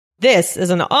This is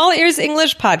an All Ears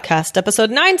English podcast, episode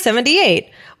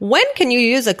 978. When can you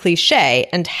use a cliche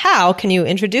and how can you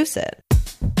introduce it?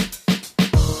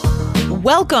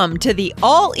 Welcome to the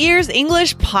All Ears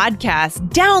English podcast.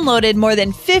 Downloaded more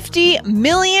than 50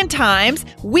 million times,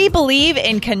 we believe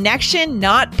in connection,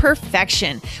 not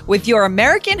perfection. With your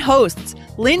American hosts,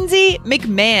 Lindsay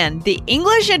McMahon, the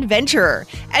English adventurer,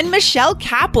 and Michelle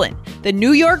Kaplan, the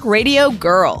New York radio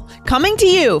girl, coming to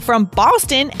you from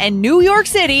Boston and New York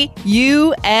City,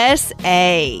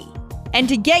 USA. And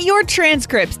to get your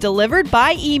transcripts delivered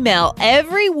by email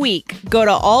every week, go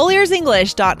to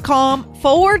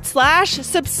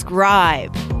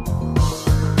allearsenglish.com/subscribe.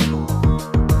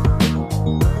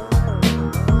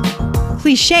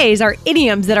 Cliches are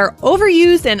idioms that are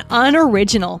overused and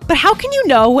unoriginal. But how can you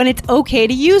know when it's okay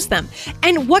to use them?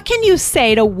 And what can you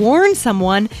say to warn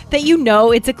someone that you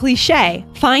know it's a cliche?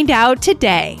 Find out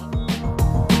today.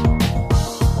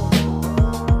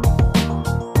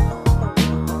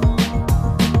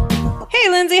 Hey,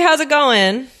 Lindsay, how's it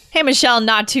going? Hey, Michelle,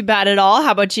 not too bad at all.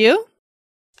 How about you?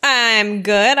 I'm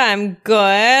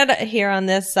good here on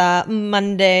this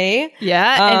Monday.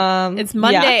 Yeah, and it's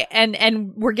Monday, yeah.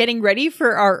 and we're getting ready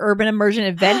for our urban immersion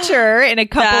adventure in a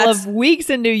couple of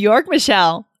weeks in New York,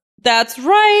 Michelle. That's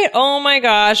right. Oh my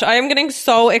gosh, I am getting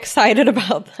so excited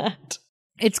about that.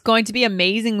 It's going to be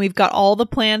amazing. We've got all the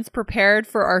plans prepared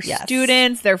for our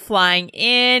students. They're flying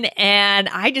in, and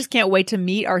I just can't wait to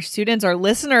meet our students, our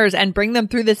listeners, and bring them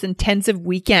through this intensive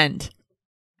weekend.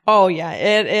 Oh yeah,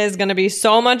 it is going to be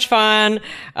so much fun.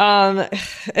 I'm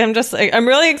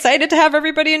really excited to have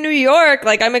everybody in New York.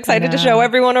 Like, I'm excited to show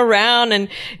everyone around and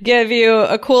give you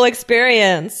a cool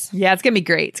experience. Yeah, it's going to be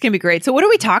great. It's going to be great. So what are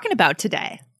we talking about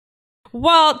today?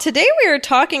 Well, today we are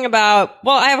talking about,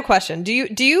 I have a question. Do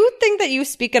you think that you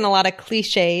speak in a lot of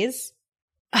cliches?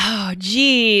 Oh,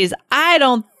 geez.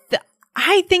 I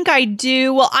think I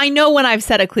do. Well, I know when I've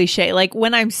said a cliche, like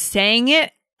when I'm saying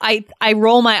it, I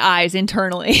roll my eyes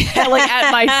internally, like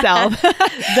at myself.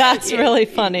 That's really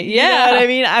funny. Yeah. You know what I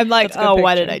mean? I'm like,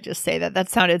 why did I just say that? That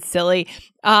sounded silly.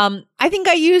 I think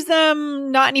I use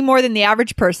them not any more than the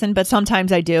average person, but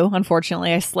sometimes I do.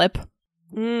 Unfortunately, I slip.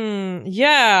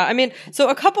 Yeah. I mean, so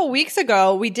a couple weeks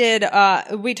ago, we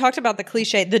talked about the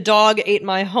cliche, the dog ate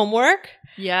my homework.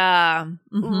 Yeah.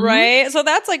 Mm-hmm. Right. So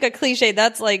that's like a cliche.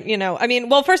 That's like,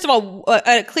 first of all,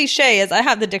 a cliche is, I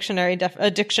have the dictionary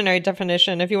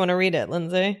definition if you want to read it,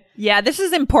 Lindsay. Yeah, this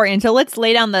is important. So let's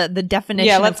lay down the definition.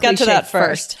 Yeah, let's get to that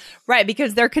first. Right,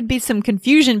 because there could be some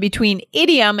confusion between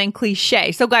idiom and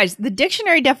cliche. So guys, the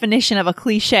dictionary definition of a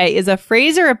cliche is a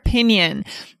phrase or opinion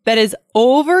that is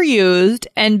overused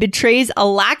and betrays a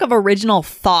lack of original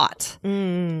thought.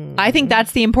 I think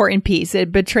that's the important piece.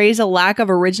 It betrays a lack of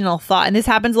original thought. And this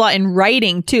happens a lot in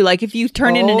writing too. Like if you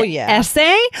turn in an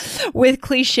essay with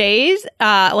cliches,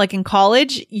 like in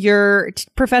college, your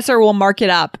professor will mark it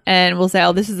up and will say,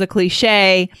 oh, this is a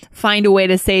cliche. Find a way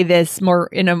to say this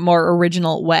in a more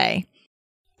original way.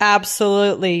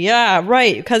 Absolutely. Yeah,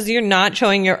 right. Because you're not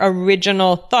showing your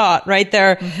original thought, right?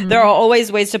 There are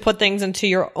always ways to put things into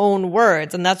your own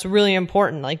words. And that's really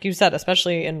important, like you said,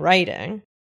 especially in writing.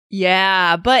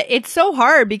 Yeah, but it's so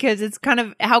hard because it's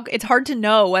it's hard to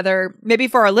know whether, maybe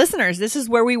for our listeners, this is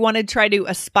where we want to try to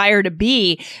aspire to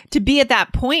be at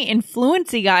that point in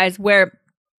fluency, guys, where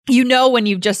you know when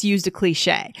you've just used a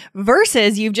cliche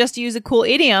versus you've just used a cool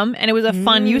idiom and it was a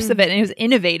fun use of it and it was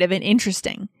innovative and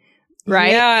interesting.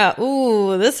 Right? Yeah.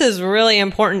 Ooh, this is really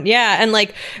important. Yeah. And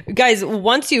like, guys,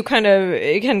 once you kind of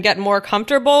can get more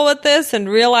comfortable with this and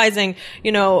realizing,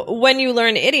 when you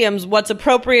learn idioms, what's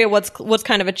appropriate, what's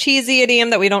kind of a cheesy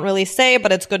idiom that we don't really say,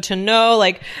 but it's good to know,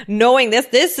 like knowing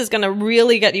this is going to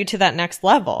really get you to that next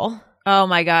level. Oh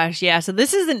my gosh. Yeah. So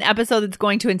this is an episode that's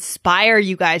going to inspire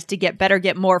you guys to get better,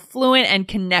 get more fluent and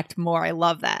connect more. I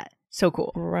love that. So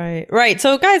cool. Right.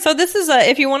 So guys, this is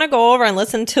if you want to go over and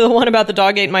listen to the one about the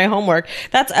dog ate my homework,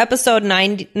 that's episode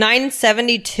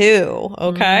 972.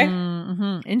 Okay.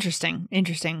 Mm-hmm. Interesting.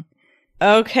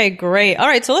 Okay, great. All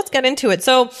right. So let's get into it.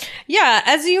 So yeah,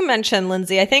 as you mentioned,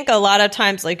 Lindsay, I think a lot of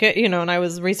times, like, and I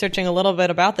was researching a little bit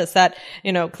about this, that,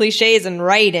 cliches in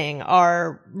writing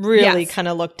are really kind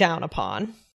of looked down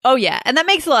upon. Oh yeah. And that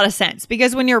makes a lot of sense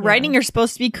because when you're writing, you're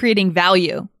supposed to be creating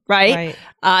value. Right?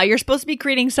 You're supposed to be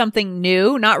creating something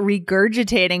new, not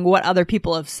regurgitating what other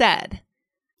people have said.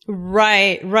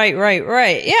 Right.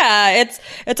 Yeah,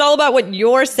 it's all about what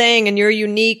you're saying and your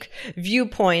unique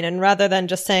viewpoint, and rather than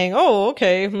just saying, "Oh,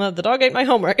 okay, the dog ate my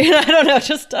homework." I don't know,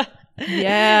 just an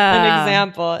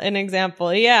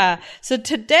example. Yeah. So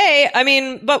today,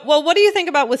 what do you think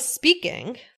about with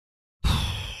speaking?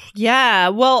 Yeah.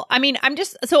 Well, I mean,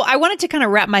 so I wanted to kind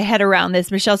of wrap my head around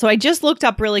this, Michelle. So I just looked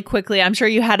up really quickly. I'm sure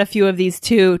you had a few of these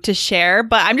too to share,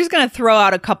 but I'm just going to throw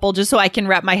out a couple just so I can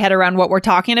wrap my head around what we're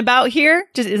talking about here.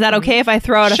 Is that okay if I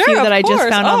throw out a few that I just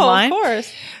found online? Of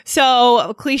course.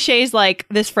 So cliches like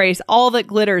this phrase, all that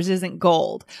glitters isn't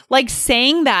gold. Like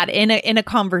saying that in a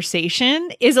conversation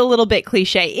is a little bit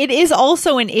cliche. It is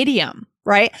also an idiom.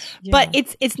 Right. Yeah. But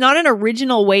it's not an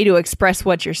original way to express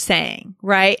what you're saying.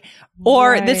 Right.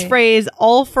 Or this phrase,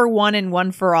 all for one and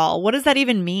one for all. What does that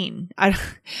even mean?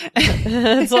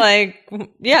 It's like,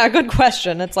 yeah, good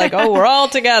question. It's like, oh, we're all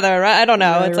together. Right. I don't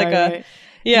know. It's like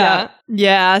yeah.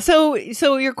 Yeah. So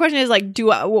your question is like,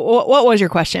 what was your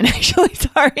question? Actually,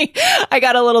 sorry. I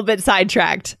got a little bit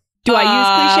sidetracked. Do I use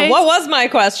cliches? What was my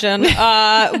question?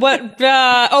 My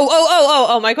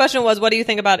question was, what do you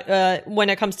think about when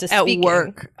it comes to speaking? At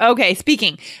work. Okay,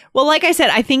 speaking. Well, like I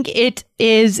said, I think it's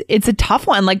a tough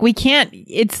one. Like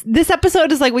this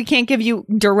episode is like, we can't give you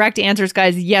direct answers,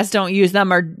 guys. Yes, don't use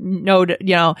them, or no,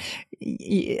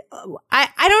 I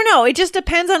don't know. It just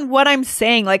depends on what I'm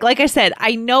saying. Like I said,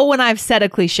 I know when I've said a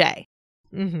cliche.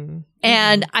 Mm-hmm.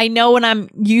 And I know when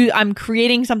I'm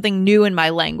creating something new in my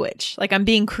language, like I'm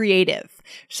being creative.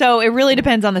 So it really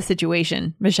depends on the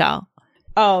situation, Michelle.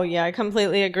 Oh, yeah, I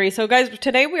completely agree. So guys,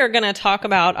 today we are going to talk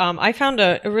about, I found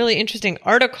a really interesting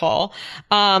article.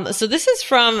 So this is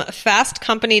from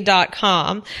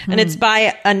fastcompany.com and it's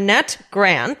by Annette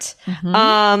Grant.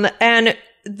 Mm-hmm. And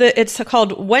it's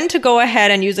called When to Go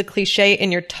Ahead and Use a Cliche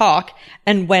in Your Talk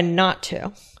and When Not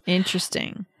to.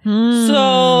 Interesting.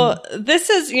 So this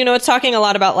is, it's talking a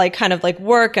lot about like kind of like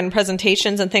work and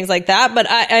presentations and things like that. But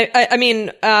I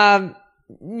mean,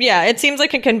 yeah, it seems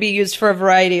like it can be used for a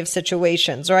variety of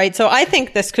situations, right? So I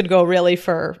think this could go really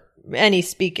for any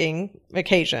speaking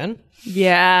occasion.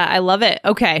 Yeah, I love it.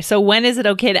 Okay. So when is it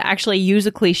okay to actually use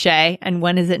a cliche and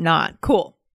when is it not?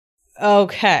 Cool.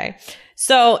 Okay.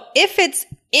 So if it's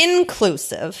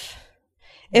inclusive,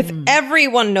 if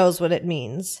everyone knows what it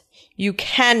means, you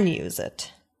can use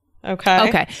it.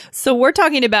 Okay. So we're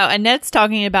talking about, Annette's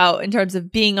talking about in terms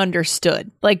of being understood.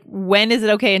 Like, when is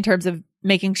it okay in terms of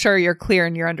making sure you're clear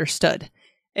and you're understood?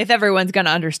 If everyone's going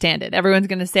to understand it, everyone's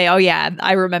going to say, oh yeah,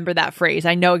 I remember that phrase.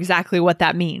 I know exactly what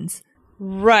that means.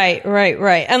 Right.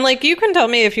 And like, you can tell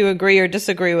me if you agree or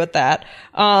disagree with that.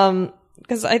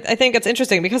 Because I think it's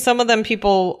interesting because some of them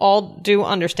people all do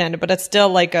understand it, but it's still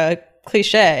like a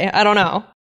cliche. I don't know.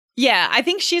 Yeah, I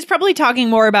think she's probably talking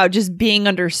more about just being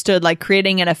understood, like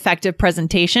creating an effective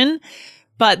presentation.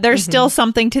 But there's still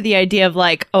something to the idea of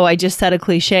like, oh, I just said a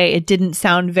cliche. It didn't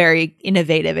sound very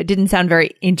innovative. It didn't sound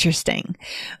very interesting.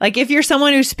 Like if you're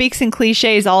someone who speaks in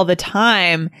cliches all the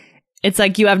time, it's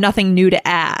like you have nothing new to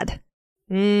add.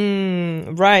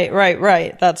 Right.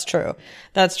 That's true.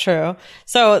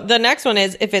 So the next one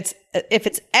is if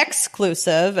it's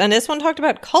exclusive, and this one talked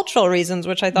about cultural reasons,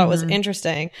 which I thought was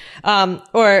interesting.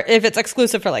 Or if it's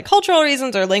exclusive for like cultural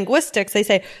reasons or linguistics, they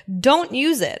say don't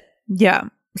use it. Yeah.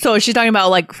 So she's talking about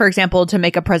like, for example, to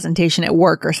make a presentation at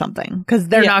work or something, because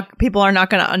people are not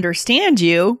going to understand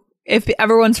you if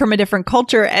everyone's from a different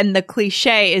culture and the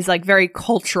cliche is like very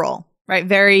cultural. Right.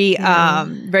 Very,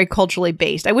 very culturally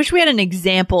based. I wish we had an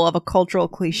example of a cultural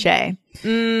cliche. I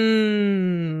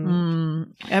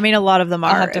mean, a lot of them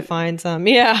are. I'll have to find some.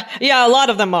 Yeah, a lot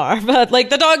of them are. But like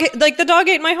the dog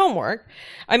ate my homework.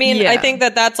 I mean, I think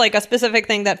that's like a specific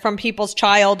thing that from people's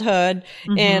childhood.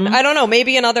 And I don't know,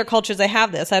 maybe in other cultures they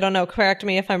have this. I don't know. Correct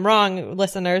me if I'm wrong,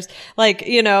 listeners. Like,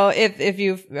 if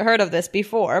you've heard of this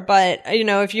before, but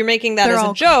if you're making that as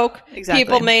a joke,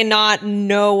 people may not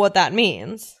know what that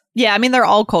means. Yeah, I mean, they're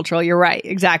all cultural. You're right.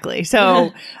 Exactly.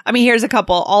 So, I mean, here's a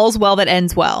couple. All's well that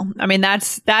ends well. I mean,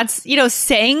 that's,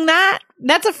 saying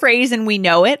that's a phrase and we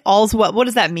know it. All's well. What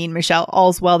does that mean, Michelle?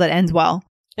 All's well that ends well.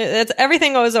 It's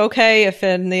everything goes okay if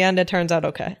in the end it turns out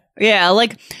okay. Yeah,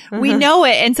 like we know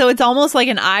it. And so it's almost like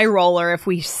an eye roller if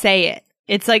we say it.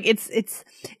 It's like, it's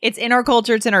in our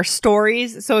culture. It's in our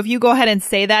stories. So if you go ahead and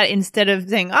say that instead of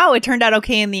saying, oh, it turned out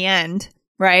okay in the end.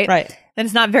 Right. Then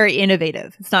it's not very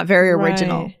innovative. It's not very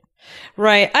original.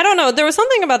 Right. I don't know. There was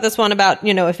something about this one about,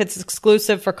 if it's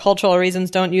exclusive for cultural reasons,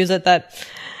 don't use it. That,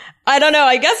 I don't know.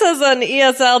 I guess as an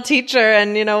ESL teacher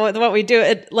and, what we do,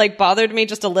 it like bothered me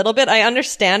just a little bit. I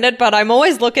understand it, but I'm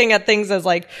always looking at things as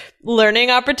like learning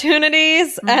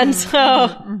opportunities. And so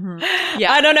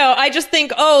I don't know. I just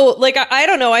think, I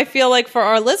don't know. I feel like for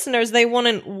our listeners, they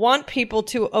wouldn't want people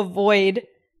to avoid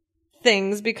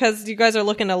things because you guys are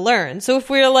looking to learn. So if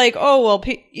we're like, oh, well,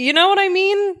 you know what I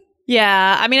mean?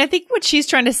 Yeah. I mean, I think what she's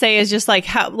trying to say is just like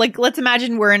how, like, let's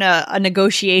imagine we're in a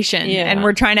negotiation and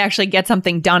we're trying to actually get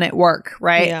something done at work,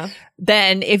 right? Yeah.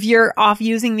 Then if you're off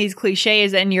using these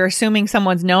cliches and you're assuming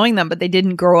someone's knowing them, but they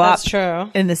didn't grow up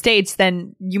in the States,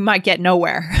 then you might get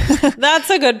nowhere.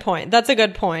 That's a good point. That's a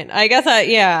good point. I guess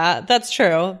yeah, that's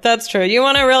true. That's true. You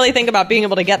want to really think about being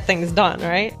able to get things done,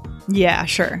 right? Yeah,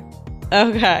 sure.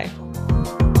 Okay.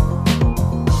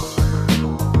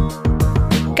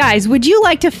 Guys, would you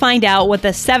like to find out what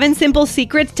the 7 simple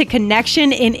secrets to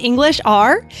connection in English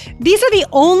are? These are the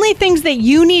only things that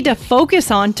you need to focus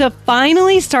on to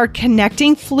finally start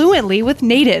connecting fluently with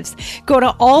natives. Go to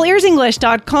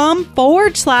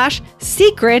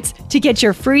allearsenglish.com/secrets to get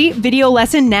your free video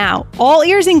lesson now.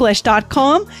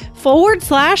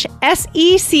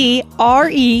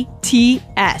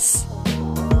 allearsenglish.com/secrets.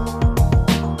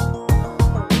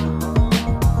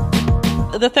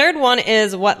 The third one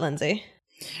is what, Lindsay?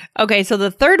 Okay, so the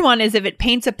third one is if it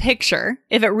paints a picture.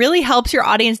 If it really helps your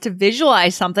audience to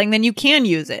visualize something, then you can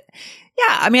use it.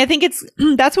 Yeah, I mean, I think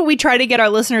that's what we try to get our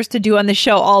listeners to do on the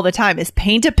show all the time is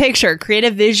paint a picture, create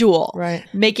a visual, right?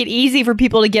 Make it easy for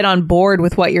people to get on board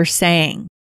with what you're saying.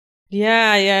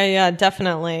 Yeah,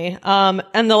 definitely. And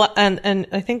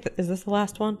I think is this the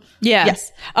last one? Yeah.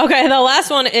 Yes. Okay. The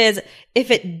last one is if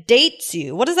it dates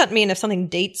you. What does that mean if something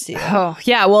dates you? Oh,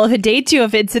 yeah. Well, if it dates you,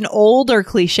 if it's an older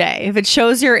cliche, if it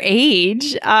shows your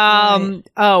age, right.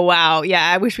 Oh, wow. Yeah.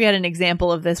 I wish we had an example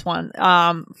of this one.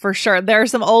 For sure. There are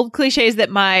some old cliches that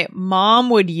my mom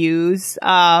would use.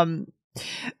 I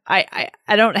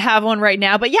don't have one right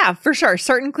now, but yeah, for sure.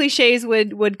 Certain cliches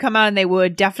would come out and they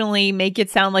would definitely make it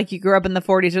sound like you grew up in the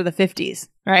 40s or the 50s,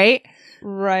 right?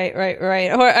 Right.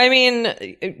 Or, I mean,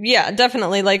 yeah,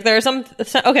 definitely. Like there are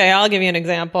okay, I'll give you an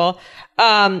example.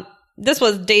 This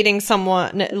was dating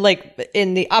someone like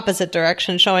in the opposite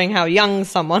direction, showing how young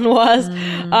someone was,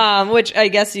 which I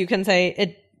guess you can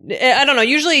say I don't know.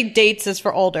 Usually dates is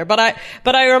for older, but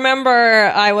I remember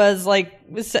I was like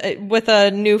with a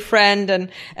new friend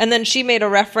and then she made a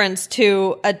reference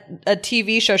to a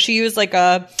TV show. She used like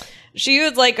a,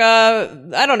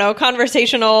 I don't know,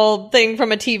 conversational thing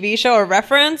from a TV show, a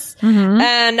reference. Mm-hmm.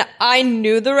 And I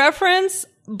knew the reference,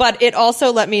 but it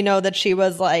also let me know that she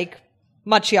was like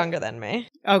much younger than me.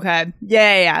 Okay.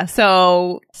 Yeah.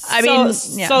 So,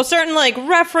 so certain like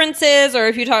references, or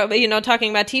if you talk about,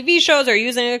 talking about TV shows or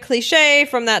using a cliche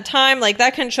from that time, like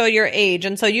that can show your age.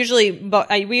 And so we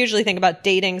usually think about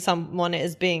dating someone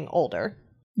as being older.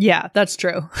 Yeah, that's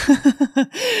true.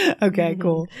 Okay,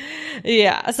 cool.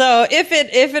 Yeah. So if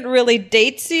it really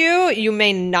dates you, you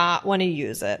may not want to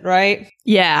use it, right?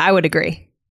 Yeah, I would agree.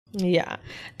 Yeah,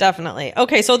 definitely.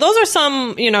 Okay, so those are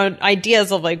some,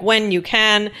 ideas of like when you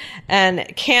can and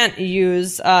can't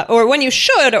use, or when you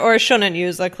should or shouldn't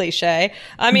use a cliche.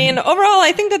 I mean, overall,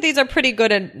 I think that these are pretty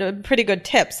good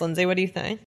tips. Lindsay, what do you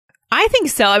think? I think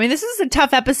so. I mean, this is a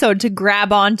tough episode to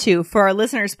grab onto for our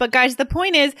listeners. But guys, the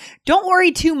point is, don't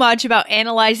worry too much about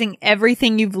analyzing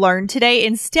everything you've learned today.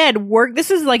 Instead,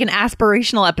 this is like an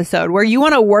aspirational episode where you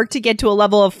want to work to get to a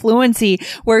level of fluency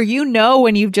where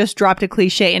when you've just dropped a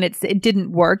cliche and it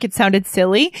didn't work, it sounded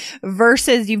silly,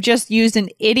 versus you've just used an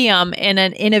idiom in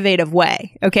an innovative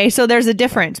way. Okay, so there's a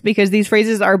difference because these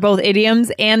phrases are both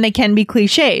idioms and they can be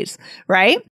cliches,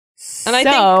 right? And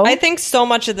I think so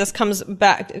much of this comes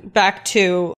back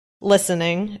to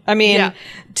listening. I mean,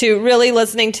 to really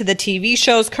listening to the TV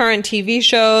shows, current TV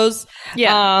shows,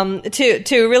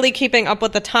 to really keeping up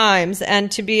with the times and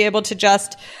to be able to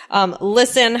just,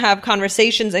 listen, have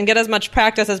conversations and get as much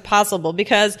practice as possible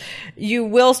because you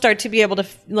will start to be able to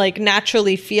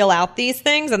naturally feel out these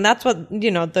things. And that's what,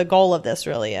 the goal of this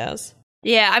really is.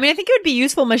 Yeah, I mean, I think it would be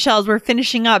useful, Michelle, as we're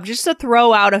finishing up, just to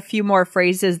throw out a few more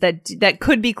phrases that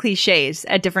could be cliches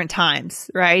at different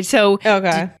times, right? So,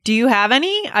 okay. Do you have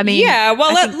any? I mean, yeah.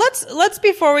 Well, let's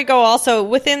before we go, also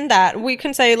within that, we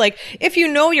can say if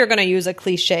you're going to use a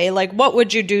cliche, what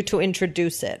would you do to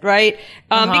introduce it, right?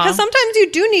 Because sometimes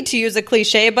you do need to use a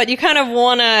cliche, but you kind of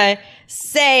want to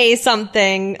say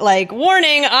something like,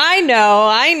 warning, I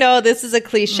know this is a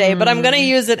cliche, but I'm going to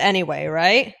use it anyway,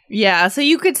 right? Yeah. So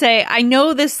you could say, I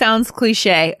know this sounds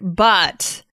cliche,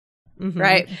 but,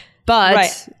 right? But.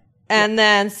 Right. And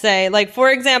then say, for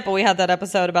example, we had that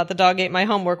episode about the dog ate my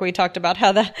homework. We talked about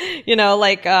how things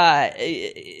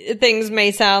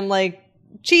may sound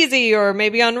cheesy or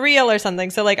maybe unreal or something.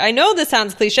 So I know this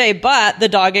sounds cliche, but the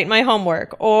dog ate my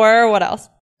homework. Or what else?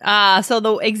 So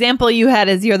the example you had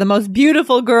is you're the most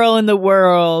beautiful girl in the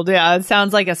world. Yeah, it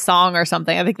sounds like a song or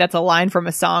something. I think that's a line from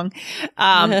a song.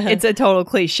 It's a total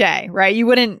cliche, right?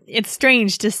 It's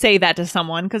strange to say that to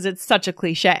someone because it's such a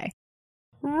cliche.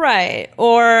 Right.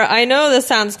 Or I know this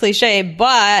sounds cliche,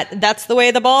 but that's the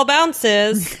way the ball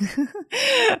bounces.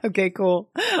 Okay, cool.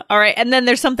 All right. And then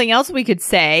there's something else we could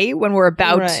say when we're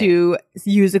about to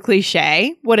use a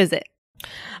cliche. What is it?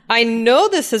 I know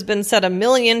this has been said a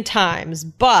million times,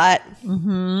 but,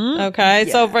 okay.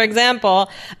 Yeah. So for example,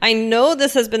 I know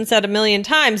this has been said a million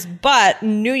times, but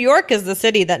New York is the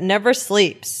city that never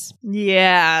sleeps.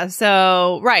 Yeah.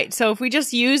 So, right. So if we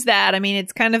just use that, I mean,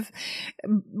 it's kind of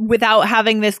without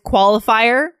having this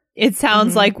qualifier, it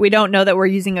sounds like we don't know that we're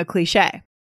using a cliche.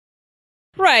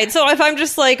 Right. So if I'm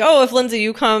just like, oh, if Lindsay,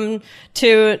 you come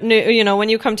to, when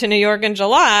you come to New York in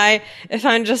July, if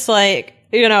I'm just like,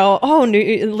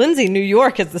 Lindsay, New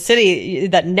York is the city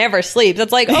that never sleeps.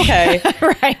 It's like, okay.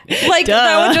 Right. Like,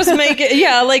 that would just make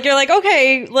it, like, you're like,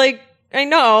 okay, like, I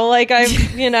know, like, like,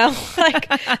 so,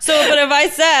 but if I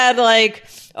said, like,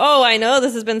 oh, I know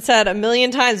this has been said a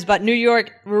million times, but New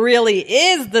York really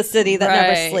is the city that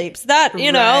never sleeps. That,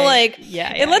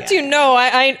 it lets you know,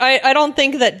 I don't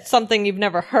think that's something you've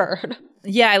never heard.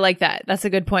 Yeah, I like that. That's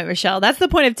a good point, Michelle. That's the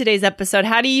point of today's episode.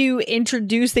 How do you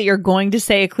introduce that you're going to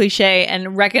say a cliche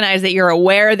and recognize that you're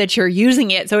aware that you're using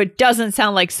it so it doesn't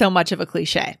sound like so much of a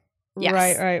cliche?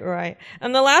 Yes. Right.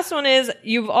 And the last one is,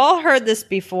 you've all heard this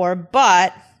before,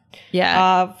 but...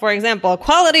 Yeah. For example,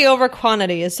 quality over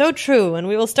quantity is so true, and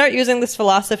we will start using this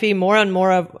philosophy more and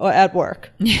more at work.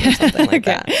 Or something like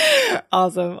that.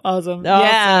 Awesome.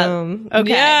 Yeah.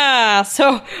 Okay. Yeah.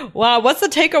 So, wow, what's the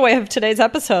takeaway of today's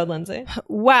episode, Lindsay?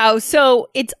 Wow. So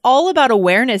it's all about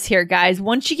awareness here, guys.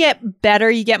 Once you get better,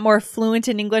 you get more fluent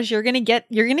in English, you're gonna get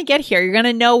here. You're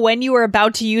gonna know when you are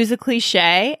about to use a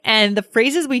cliche, and the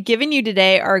phrases we've given you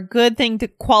today are a good thing to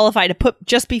qualify to put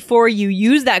just before you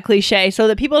use that cliche, so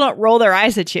that people don't roll their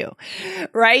eyes at you,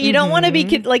 right? You don't want to be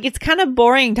like, it's kind of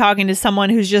boring talking to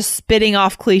someone who's just spitting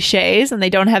off cliches and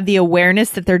they don't have the awareness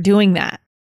that they're doing that.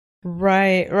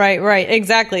 Right.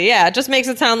 Exactly. Yeah. It just makes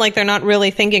it sound like they're not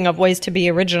really thinking of ways to be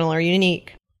original or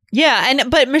unique. Yeah.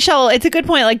 But Michelle, it's a good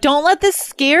point. Like, don't let this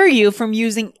scare you from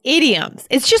using idioms.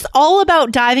 It's just all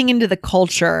about diving into the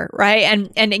culture, right?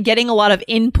 And getting a lot of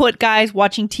input, guys,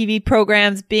 watching TV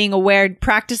programs, being aware,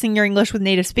 practicing your English with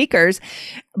native speakers.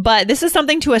 But this is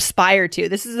something to aspire to.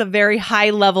 This is a very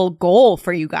high level goal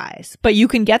for you guys, but you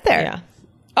can get there. Yeah.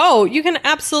 Oh, you can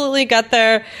absolutely get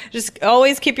there. Just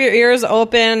always keep your ears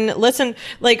open. Listen,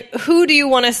 like, who do you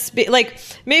want to speak? Like,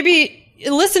 maybe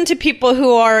listen to people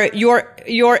who are your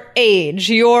age,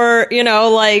 so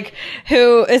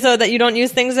that you don't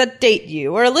use things that date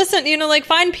you, or listen,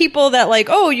 find people that like,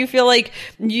 oh, you feel like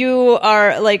you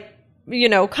are like,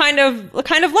 kind of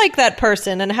like that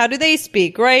person, and how do they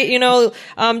speak, right?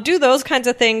 Do those kinds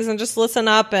of things and just listen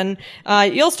up, and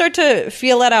you'll start to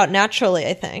feel it out naturally,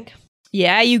 I think.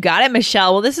 Yeah, you got it,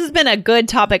 Michelle. Well, this has been a good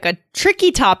topic, a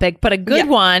tricky topic, but a good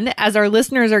one. As our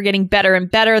listeners are getting better and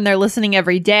better and they're listening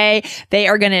every day, they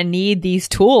are going to need these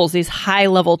tools, these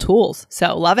high-level tools.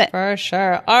 So love it. For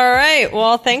sure. All right.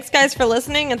 Well, thanks, guys, for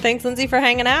listening, and thanks, Lindsay, for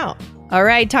hanging out. All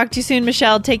right. Talk to you soon,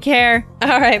 Michelle. Take care.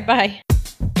 All right. Bye.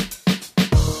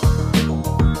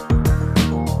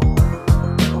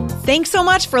 Thanks so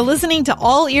much for listening to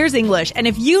All Ears English. And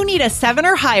if you need a 7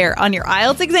 or higher on your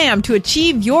IELTS exam to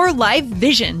achieve your life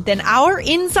vision, then our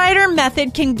Insider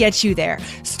Method can get you there.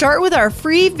 Start with our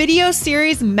free video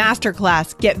series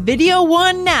masterclass. Get video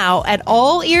 1 now at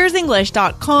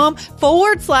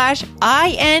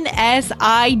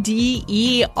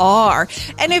allearsenglish.com/INSIDER.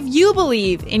 And if you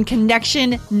believe in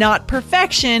connection, not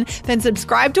perfection, then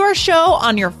subscribe to our show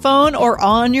on your phone or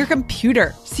on your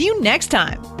computer. See you next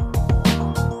time.